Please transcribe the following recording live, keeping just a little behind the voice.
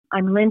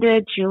I'm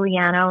Linda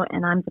Giuliano,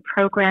 and I'm the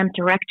program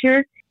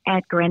director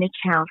at Greenwich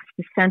House,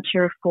 the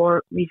Center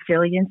for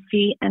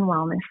Resiliency and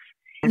Wellness.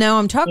 Now,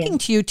 I'm talking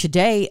to you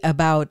today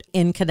about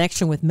in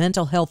connection with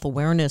Mental Health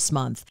Awareness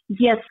Month.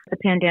 Yes, the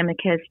pandemic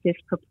has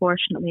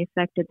disproportionately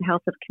affected the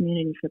health of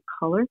communities of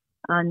color.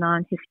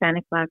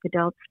 Non-Hispanic Black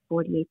adults,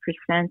 48%,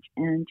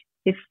 and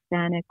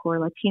Hispanic or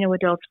Latino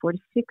adults, 46%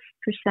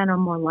 are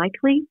more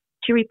likely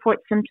to report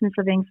symptoms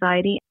of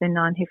anxiety than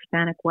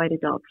non-Hispanic white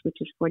adults, which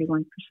is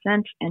 41%.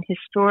 And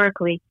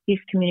historically, these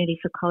communities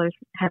of color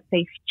have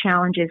faced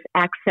challenges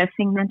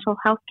accessing mental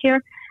health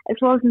care as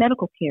well as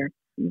medical care.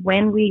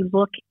 When we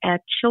look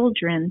at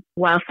children,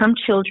 while some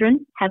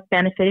children have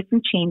benefited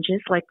from changes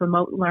like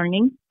remote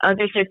learning,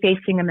 others are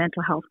facing a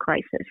mental health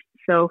crisis.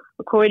 So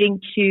according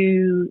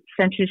to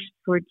Centers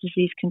for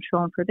Disease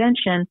Control and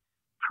Prevention,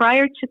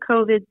 prior to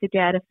COVID, the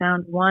data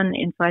found 1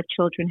 in 5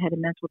 children had a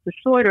mental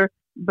disorder,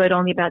 but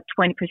only about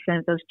 20%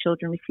 of those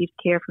children received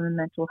care from a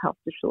mental health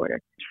disorder.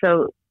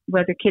 So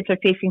whether kids are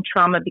facing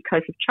trauma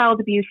because of child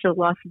abuse or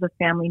loss of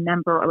a family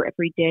member or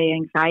everyday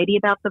anxiety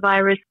about the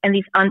virus and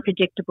these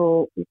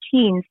unpredictable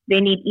routines, they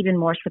need even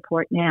more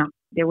support now.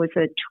 There was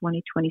a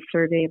 2020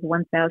 survey of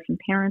 1,000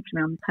 parents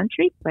around the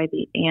country by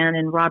the Ann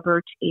and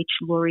Robert H.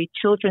 Lurie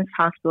Children's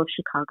Hospital of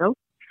Chicago.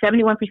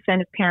 71%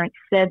 of parents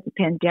said the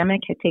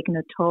pandemic had taken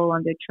a toll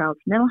on their child's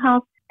mental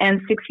health,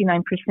 and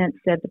 69%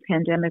 said the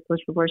pandemic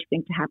was the worst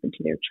thing to happen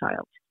to their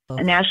child.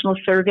 A national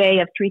survey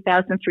of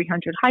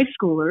 3,300 high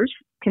schoolers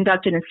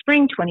conducted in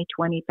spring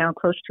 2020 found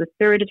close to a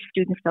third of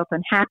students felt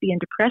unhappy and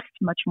depressed,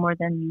 much more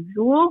than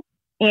usual.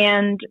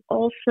 And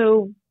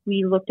also,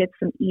 we looked at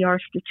some ER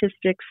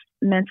statistics.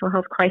 Mental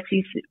health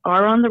crises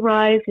are on the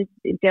rise.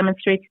 It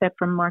demonstrates that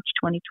from March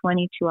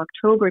 2020 to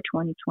October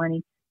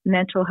 2020,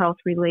 mental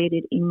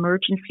health-related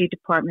emergency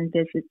department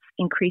visits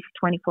increased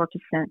 24%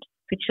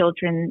 for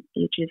children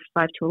ages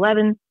 5 to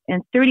 11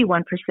 and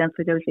 31%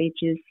 for those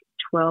ages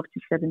 12 to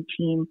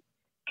 17,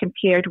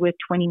 compared with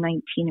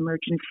 2019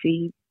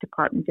 emergency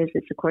department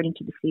visits, according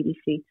to the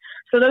CDC.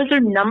 So those are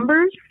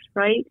numbers,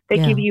 right? They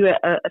give you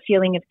a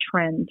feeling of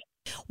trend.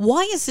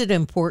 Why is it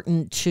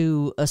important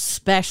to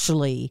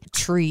especially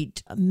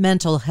treat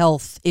mental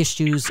health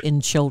issues in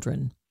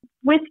children?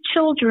 With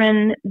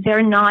children,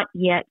 they're not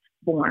yet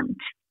formed.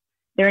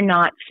 They're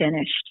not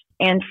finished.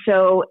 And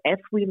so if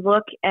we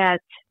look at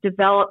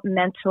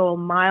developmental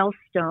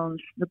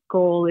milestones, the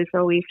goal is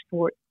always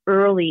for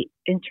early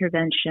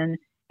intervention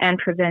and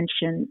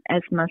prevention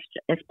as much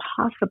as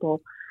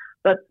possible.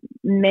 But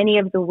many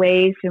of the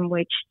ways in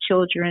which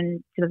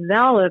children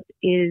develop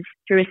is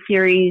through a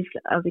series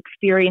of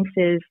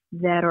experiences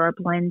that are a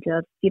blend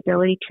of the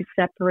ability to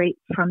separate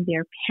from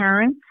their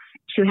parents,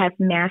 to have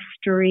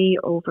mastery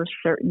over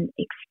certain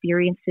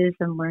experiences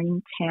and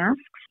learning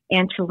tasks,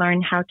 and to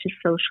learn how to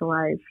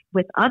socialize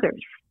with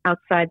others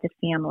outside the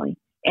family.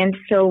 And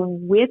so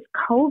with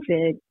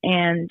COVID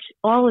and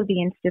all of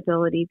the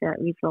instability that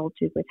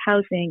resulted with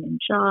housing and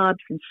jobs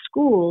and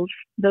schools,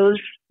 those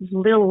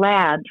little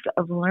labs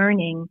of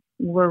learning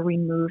were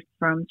removed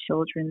from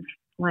children's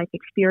life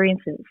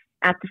experiences.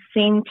 At the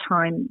same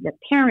time, the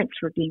parents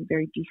were being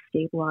very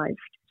destabilized.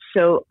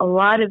 So a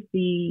lot of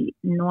the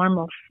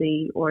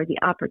normalcy or the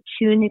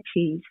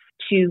opportunities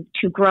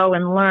to grow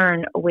and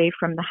learn away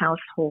from the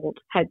household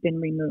had been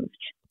removed.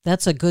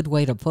 That's a good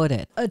way to put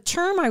it. A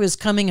term I was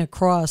coming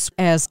across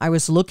as I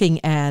was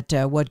looking at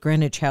what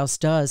Greenwich House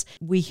does,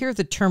 we hear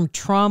the term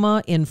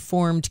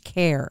trauma-informed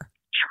care.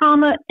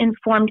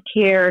 Trauma-informed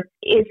care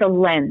is a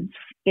lens.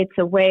 It's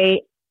a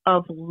way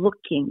of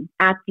looking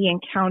at the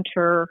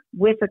encounter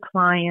with a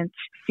client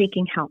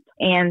seeking help.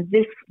 And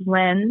this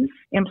lens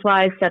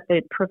implies that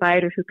the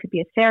provider, who could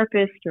be a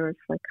therapist or a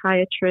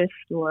psychiatrist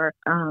or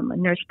a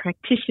nurse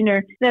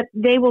practitioner, that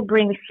they will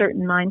bring a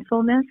certain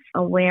mindfulness,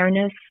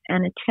 awareness,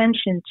 and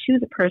attention to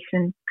the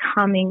person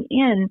coming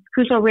in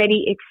who's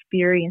already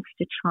experienced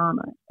a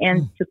trauma.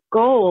 And the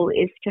goal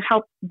is to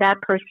help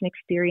that person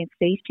experience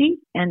safety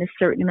and a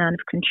certain amount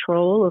of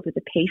control over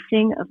the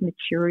pacing of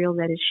material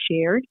that is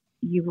shared.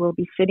 You will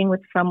be sitting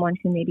with someone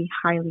who may be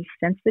highly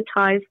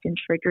sensitized and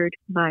triggered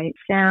by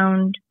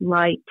sound,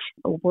 light,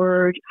 a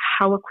word,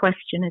 how a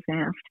question is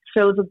asked.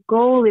 So the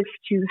goal is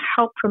to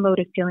help promote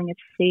a feeling of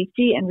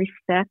safety and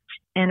respect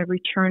and a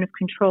return of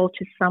control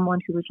to someone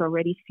who is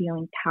already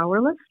feeling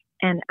powerless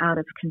and out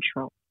of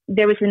control.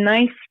 There was a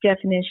nice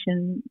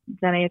definition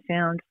that I have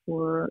found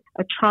for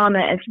a trauma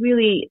as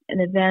really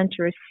an event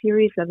or a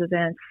series of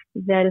events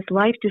that is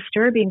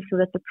life-disturbing, so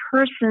that the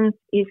person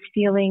is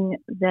feeling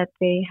that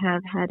they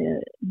have had a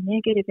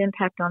negative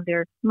impact on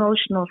their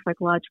emotional,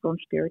 psychological, and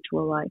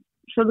spiritual life.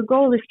 So the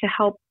goal is to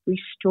help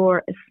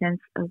restore a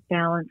sense of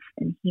balance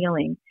and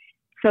healing.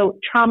 So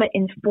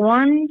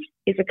trauma-informed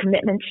is a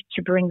commitment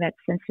to bring that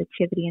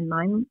sensitivity and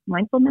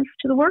mindfulness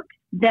to the work.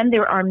 Then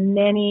there are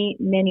many,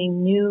 many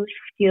new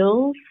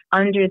skills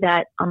under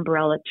that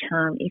umbrella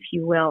term, if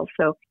you will.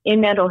 So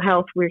in mental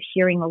health, we're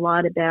hearing a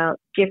lot about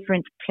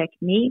different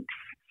techniques,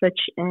 such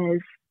as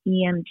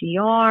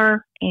EMDR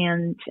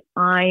and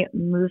eye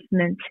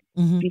movement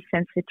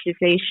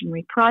desensitization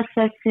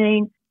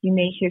reprocessing, You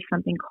may hear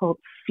something called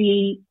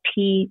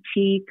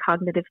CPT,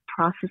 cognitive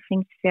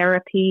processing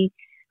therapy,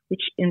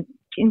 which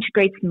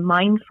integrates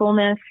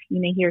mindfulness.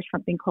 You may hear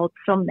something called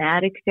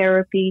somatic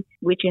therapy,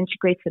 which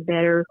integrates a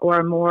better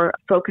or more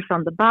focus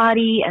on the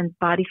body and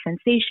body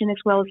sensation as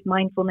well as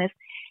mindfulness.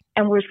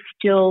 And we're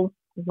still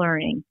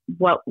learning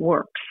what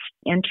works.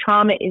 And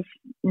trauma is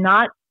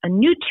not a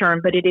new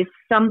term, but it is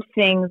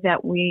something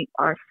that we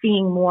are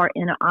seeing more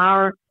in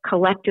our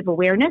collective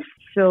awareness.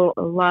 So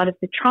a lot of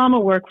the trauma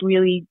work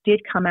really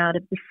did come out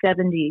of the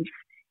 70s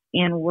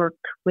and work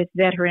with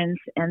veterans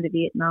and the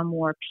Vietnam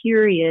War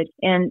period.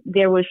 And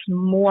there was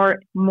more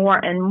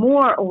and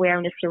more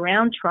awareness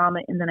around trauma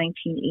in the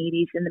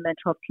 1980s in the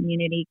mental health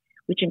community,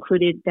 which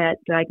included that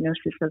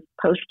diagnosis of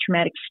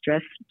post-traumatic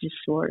stress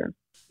disorder.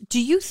 Do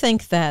you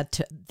think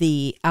that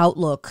the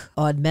outlook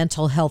on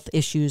mental health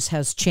issues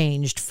has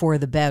changed for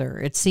the better?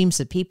 It seems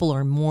that people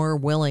are more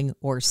willing,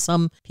 or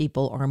some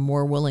people are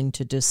more willing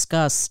to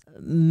discuss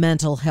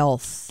mental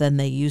health than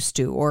they used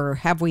to. Or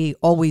have we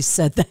always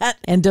said that?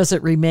 And does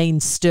it remain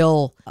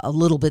still a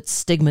little bit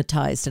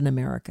stigmatized in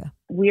America?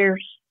 We're,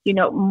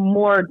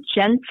 more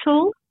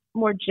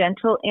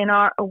gentle in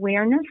our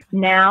awareness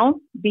now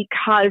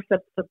because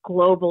of the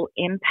global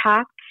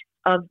impact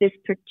of this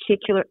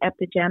particular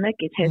epidemic.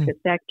 It has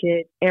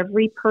affected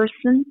every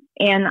person.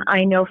 And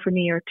I know for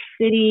New York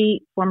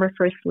City, former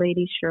First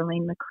Lady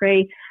Shirlane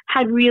McRae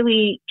had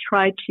really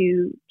tried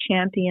to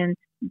champion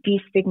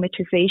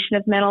destigmatization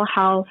of mental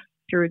health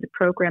through the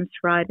program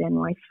Thrive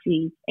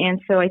NYC. And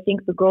so I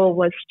think the goal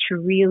was to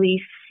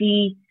really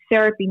see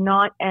therapy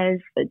not as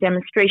a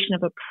demonstration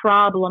of a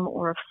problem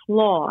or a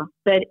flaw,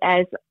 but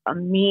as a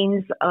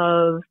means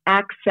of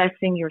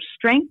accessing your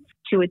strengths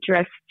to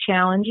address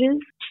challenges,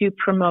 to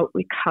promote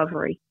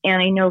recovery.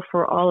 And I know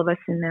for all of us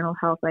in mental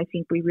health, I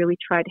think we really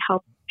try to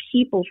help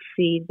people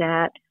see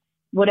that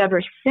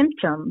whatever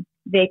symptom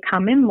they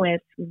come in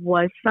with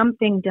was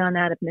something done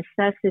out of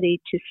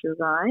necessity to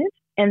survive,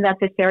 and that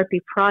the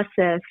therapy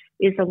process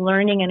is a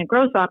learning and a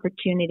growth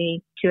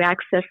opportunity to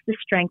access the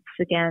strengths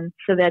again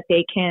so that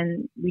they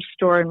can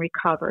restore and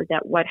recover,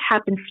 that what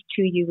happens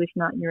to you is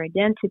not your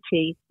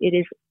identity, it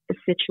is a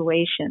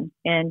situation,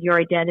 and your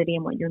identity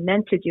and what you're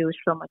meant to do is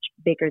so much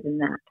bigger than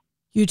that.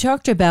 You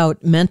talked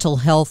about mental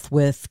health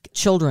with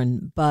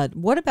children, but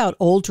what about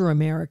older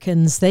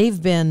Americans? They've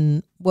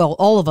been, well,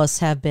 all of us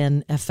have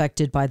been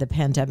affected by the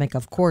pandemic,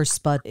 of course,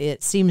 but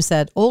it seems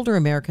that older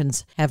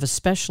Americans have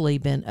especially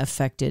been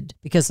affected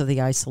because of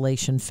the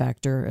isolation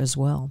factor as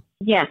well.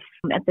 Yes.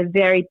 At the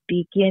very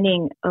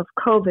beginning of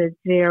COVID,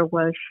 there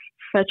was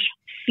such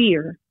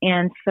fear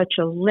and such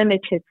a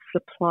limited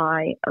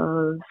supply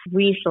of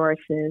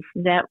resources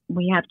that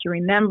we have to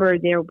remember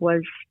there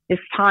was this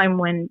time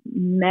when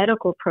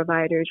medical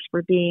providers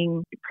were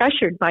being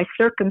pressured by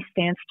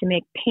circumstance to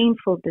make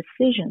painful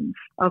decisions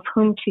of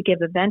whom to give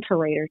a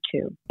ventilator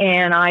to.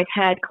 And I've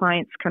had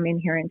clients come in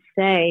here and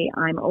say,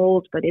 I'm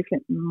old, but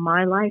isn't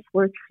my life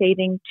worth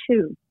saving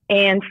too?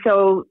 And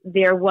so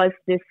there was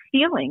this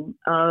feeling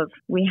of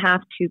we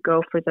have to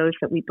go for those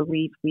that we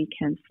believe we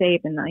can save.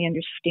 And I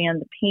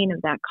understand the pain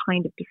of that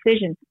kind of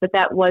decision, but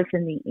that was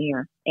in the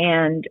air.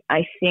 And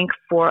I think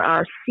for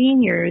our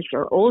seniors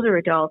or older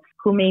adults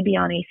who may be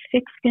on a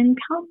fixed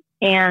income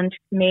and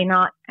may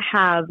not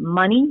have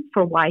money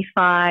for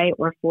Wi-Fi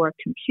or for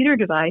a computer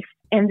device,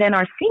 and then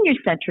our senior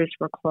centers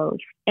were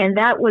closed. And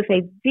that was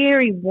a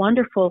very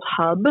wonderful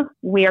hub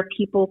where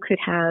people could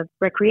have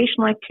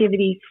recreational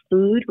activities,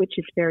 food, which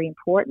is very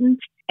important,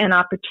 and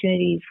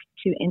opportunities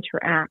to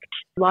interact.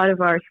 A lot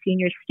of our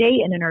seniors stay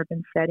in an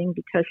urban setting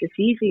because it's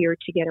easier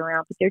to get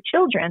around, but their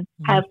children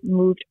have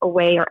moved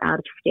away or out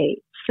of state.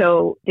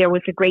 So there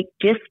was a great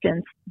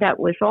distance that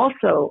was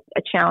also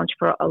a challenge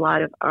for a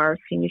lot of our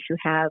seniors who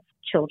have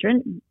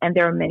children. And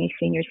there are many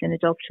seniors and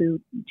adults who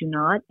do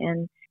not,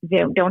 and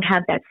they don't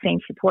have that same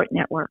support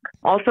network.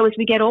 Also, as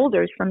we get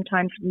older,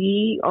 sometimes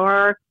we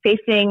are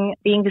facing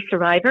being the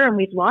survivor, and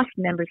we've lost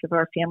members of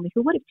our family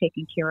who would have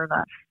taken care of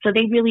us. So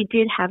they really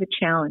did have a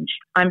challenge.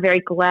 I'm very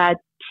glad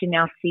to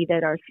now see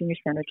that our senior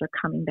centers are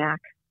coming back.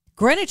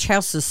 Greenwich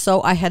House is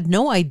I had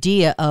no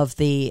idea of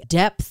the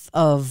depth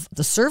of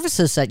the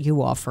services that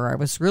you offer. I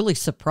was really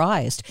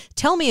surprised.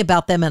 Tell me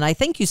about them. And I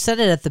think you said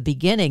it at the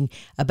beginning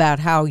about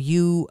how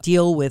you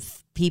deal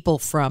with people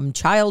from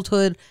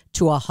childhood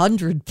to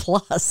 100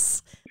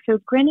 plus. So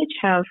Greenwich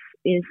House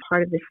is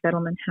part of the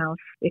settlement house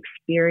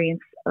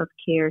experience of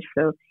care.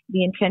 So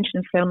the intention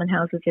of settlement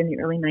houses in the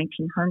early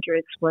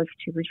 1900s was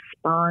to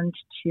respond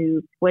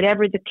to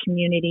whatever the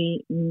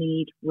community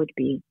need would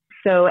be.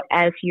 So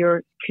as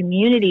your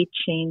community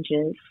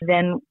changes,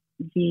 then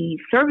the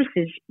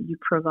services you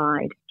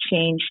provide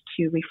change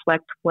to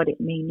reflect what it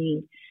may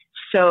need.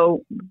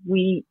 So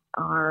we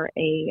are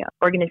a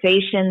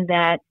organization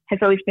that has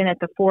always been at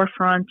the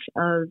forefront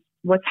of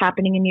what's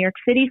happening in New York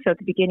City. So at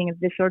the beginning of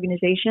this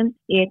organization,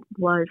 it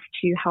was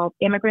to help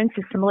immigrants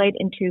assimilate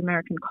into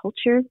American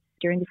culture.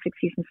 During the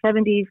 60s and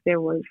 70s,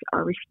 there was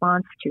a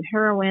response to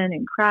heroin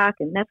and crack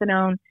and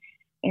methadone.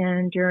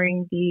 And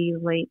during the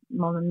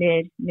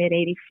mid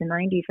 80s to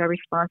 90s, our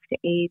response to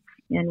AIDS,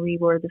 and we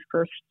were the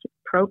first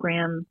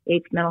program,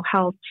 AIDS Mental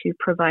Health, to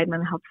provide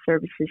mental health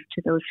services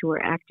to those who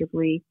are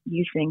actively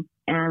using.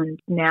 And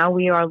now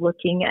we are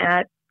looking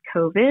at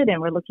COVID,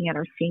 and we're looking at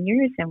our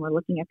seniors, and we're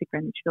looking at the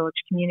Greenwich Village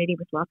community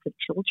with lots of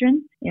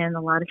children and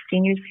a lot of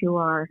seniors who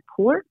are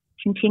poor,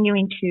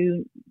 continuing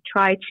to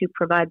try to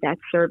provide that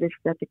service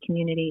that the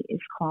community is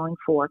calling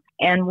for.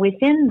 And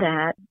within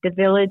that, the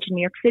Village in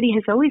New York City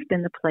has always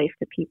been the place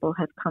that people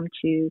have come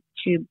to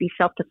be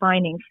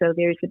self-defining. So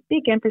there's a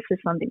big emphasis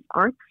on the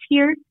arts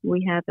here.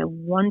 We have a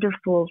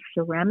wonderful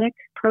ceramic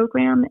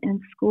program and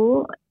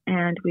school,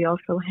 and we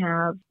also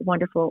have a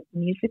wonderful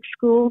music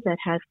school that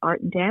has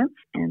art and dance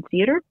and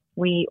theater.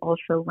 We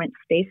also rent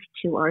space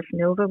to Ars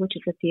Nova, which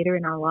is a theater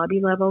in our lobby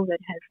level that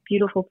has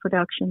beautiful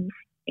productions.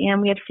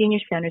 And we have senior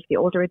centers, the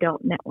Older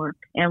Adult Network.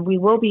 And we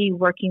will be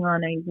working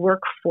on a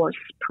workforce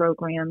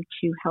program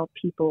to help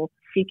people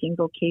seeking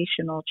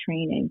vocational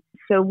training.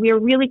 So we're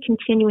really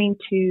continuing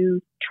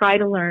to try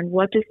to learn,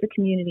 what does the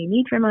community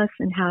need from us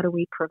and how do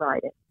we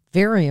provide it?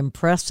 Very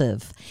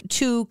impressive.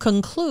 To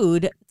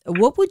conclude,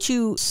 what would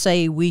you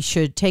say we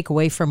should take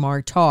away from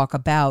our talk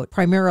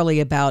primarily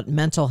about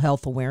Mental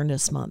Health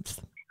Awareness Month?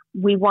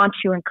 We want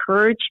to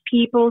encourage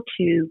people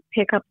to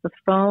pick up the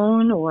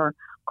phone or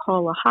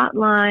call a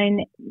hotline.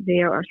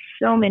 There are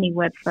so many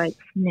websites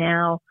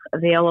now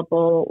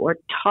available, or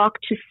talk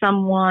to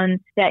someone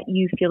that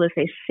you feel is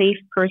a safe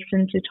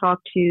person to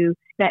talk to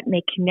that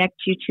may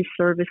connect you to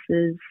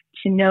services,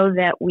 to know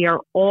that we are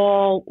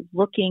all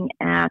looking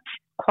at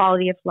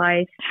quality of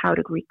life, how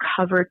to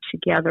recover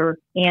together,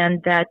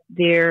 and that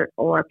there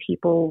are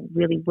people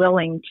really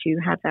willing to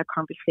have that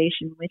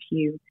conversation with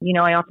you. You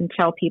know, I often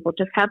tell people,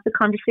 just have the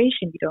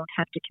conversation. You don't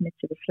have to commit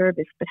to the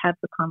service, but have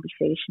the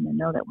conversation and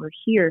know that we're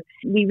here.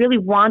 We really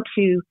want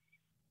to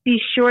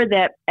be sure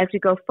that as we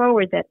go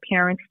forward, that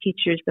parents,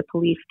 teachers, the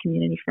police,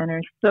 community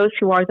centers, those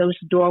who are those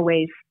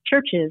doorways,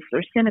 churches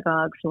or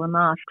synagogues or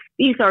mosques,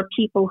 these are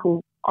people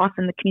who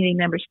often the community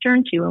members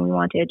turn to, and we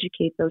want to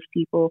educate those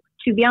people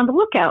to be on the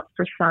lookout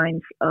for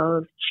signs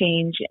of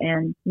change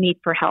and need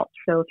for help.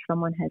 So if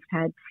someone has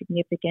had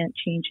significant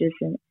changes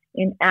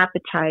in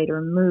appetite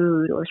or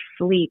mood or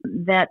sleep,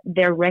 that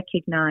they're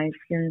recognized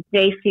and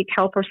they seek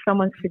help, or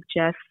someone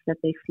suggests that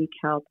they seek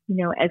help. You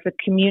know, as a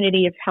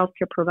community of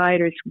healthcare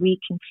providers, we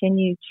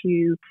continue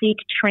to seek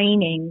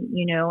training,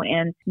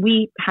 and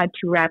we had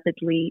to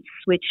rapidly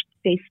switch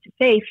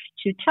face-to-face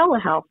to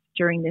telehealth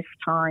during this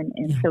time.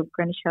 And so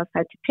Greenwich House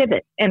had to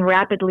pivot and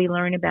rapidly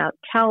learn about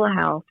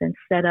telehealth and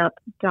set up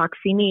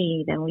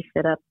DoxyMe. Then we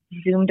set up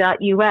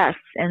Zoom.us,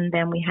 and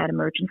then we had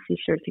emergency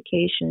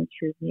certification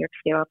through the New York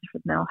State Office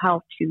of Mental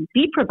Health to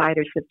be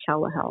providers of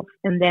telehealth,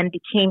 and then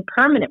became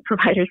permanent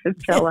providers of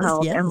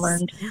telehealth and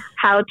learned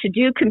how to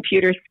do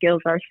computer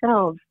skills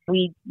ourselves.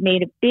 We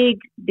made a big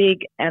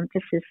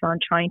emphasis on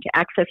trying to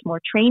access more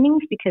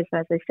trainings because,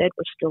 as I said,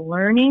 we're still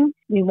learning.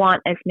 We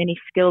want as many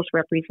skills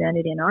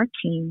represented in our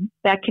team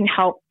that can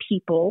help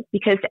people,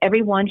 because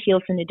everyone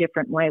heals in a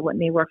different way. What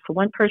may work for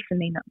one person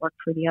may not work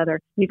for the other.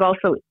 We've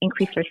also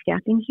increased our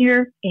staffing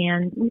here,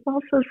 and we've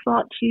also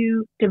sought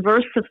to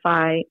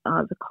diversify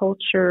the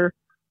culture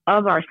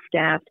of our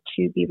staff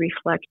to be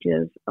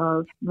reflective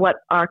of what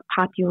our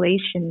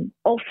population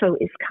also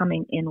is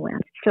coming in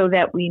with, so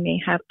that we may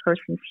have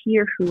persons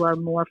here who are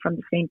more from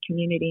the same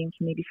community and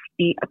can maybe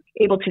be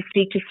able to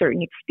speak to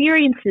certain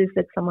experiences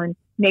that someone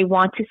may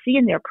want to see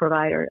in their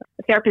provider.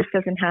 A therapist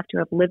doesn't have to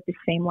have lived the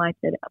same life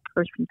that a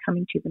person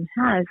coming to them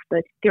has,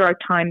 but there are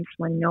times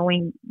when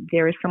knowing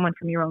there is someone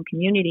from your own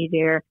community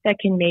there that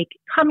can make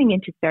coming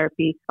into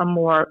therapy a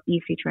more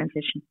easy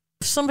transition.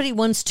 If somebody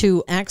wants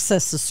to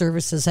access the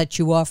services that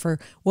you offer,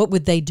 what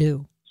would they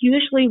do?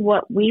 Usually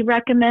what we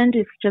recommend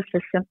is just a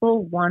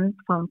simple one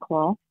phone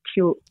call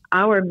to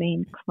our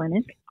main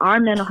clinic. Our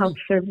mental health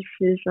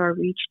services are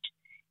reached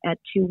at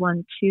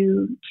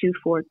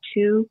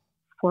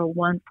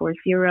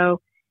 212-242-4140,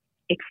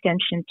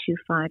 extension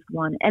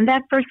 251. And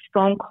that first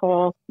phone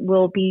call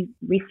will be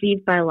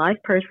received by a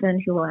live person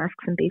who will ask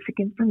some basic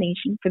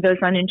information. For those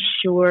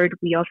uninsured,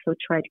 we also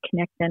try to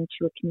connect them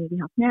to a community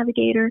health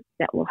navigator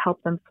that will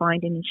help them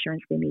find an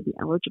insurance they may be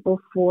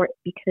eligible for,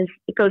 because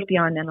it goes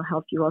beyond mental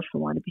health. You also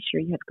want to be sure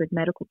you have good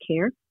medical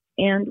care.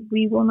 And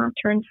we will not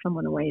turn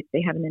someone away if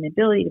they have an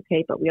inability to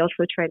pay, but we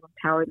also try to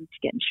empower them to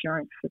get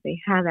insurance so they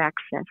have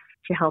access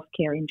to health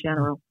care in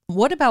general.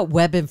 What about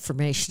web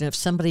information if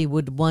somebody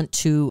would want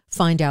to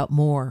find out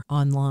more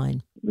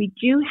online? We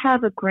do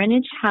have a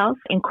Greenwich House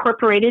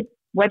Incorporated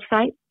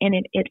website, and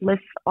it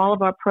lists all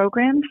of our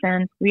programs,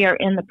 and we are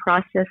in the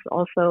process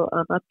also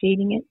of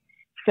updating it.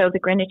 So the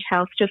Greenwich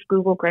House, just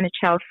Google Greenwich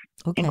House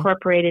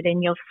Incorporated,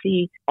 and you'll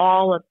see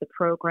all of the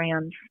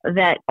programs.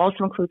 That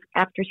also includes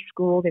after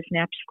school. There's an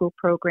after school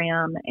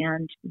program,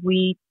 and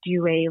we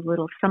do a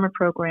little summer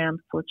program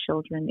for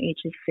children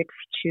ages 6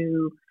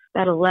 to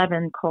about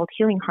 11 called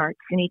Healing Hearts.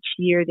 And each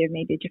year there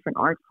may be a different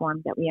art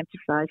form that we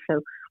emphasize.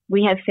 So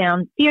we have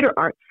found theater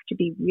arts to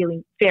be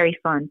really very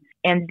fun.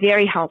 and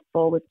very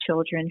helpful with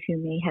children who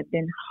may have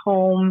been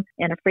home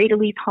and afraid to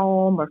leave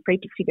home, or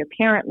afraid to see their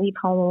parent leave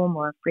home,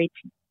 or afraid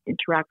to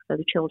interact with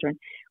other children.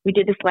 We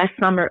did this last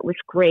summer. It was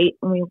great,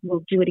 and we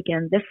will do it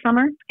again this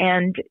summer.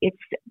 And it's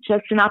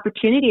just an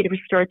opportunity to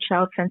restore a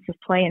child's sense of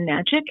play and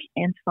magic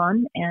and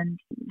fun, and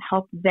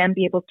help them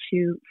be able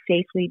to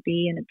safely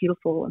be in a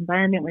beautiful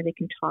environment where they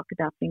can talk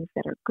about things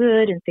that are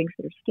good and things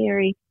that are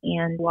scary,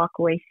 and walk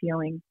away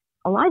feeling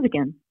alive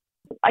again.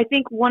 I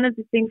think one of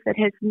the things that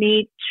has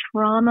made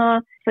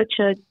trauma such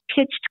a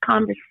pitched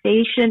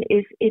conversation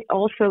is it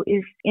also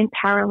is in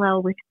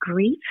parallel with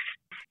grief.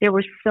 There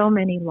were so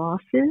many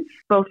losses,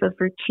 both of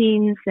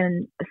routines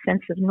and a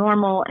sense of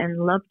normal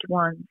and loved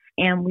ones.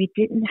 And we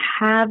didn't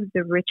have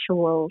the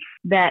rituals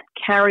that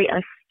carry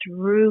us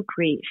through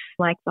grief,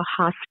 like the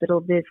hospital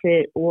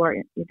visit or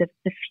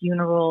the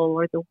funeral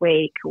or the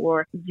wake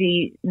or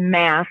the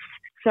mass.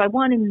 So I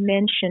want to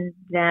mention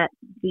that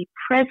the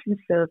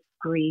presence of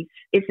grief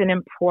is an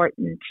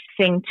important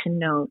thing to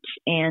note,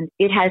 and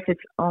it has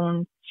its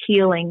own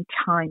healing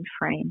time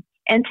frame.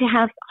 And to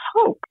have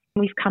hope.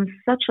 We've come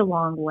such a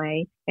long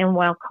way, and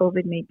while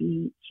COVID may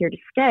be here to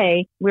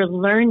stay, we're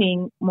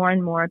learning more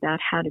and more about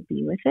how to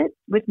be with it.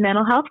 With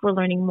mental health, we're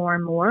learning more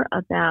and more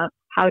about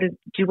how to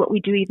do what we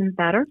do even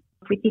better.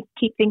 If we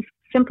keep things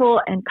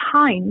simple and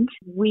kind,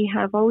 we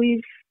have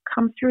always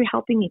come through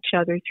helping each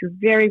other through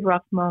very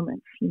rough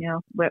moments. You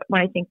know,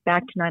 when I think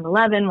back to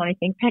 9/11, when I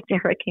think back to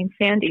Hurricane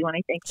Sandy, when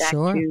I think back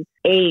to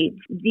AIDS,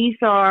 these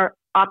are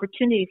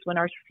opportunities when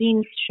our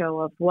scenes show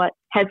of what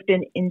has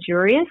been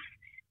injurious.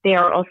 They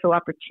are also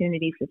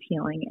opportunities of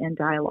healing and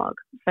dialogue.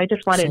 So I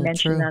just wanted to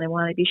mention that. I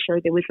want to be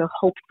sure there was a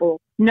hopeful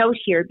note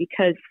here,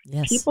 because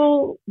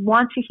people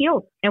want to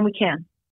heal, and we can.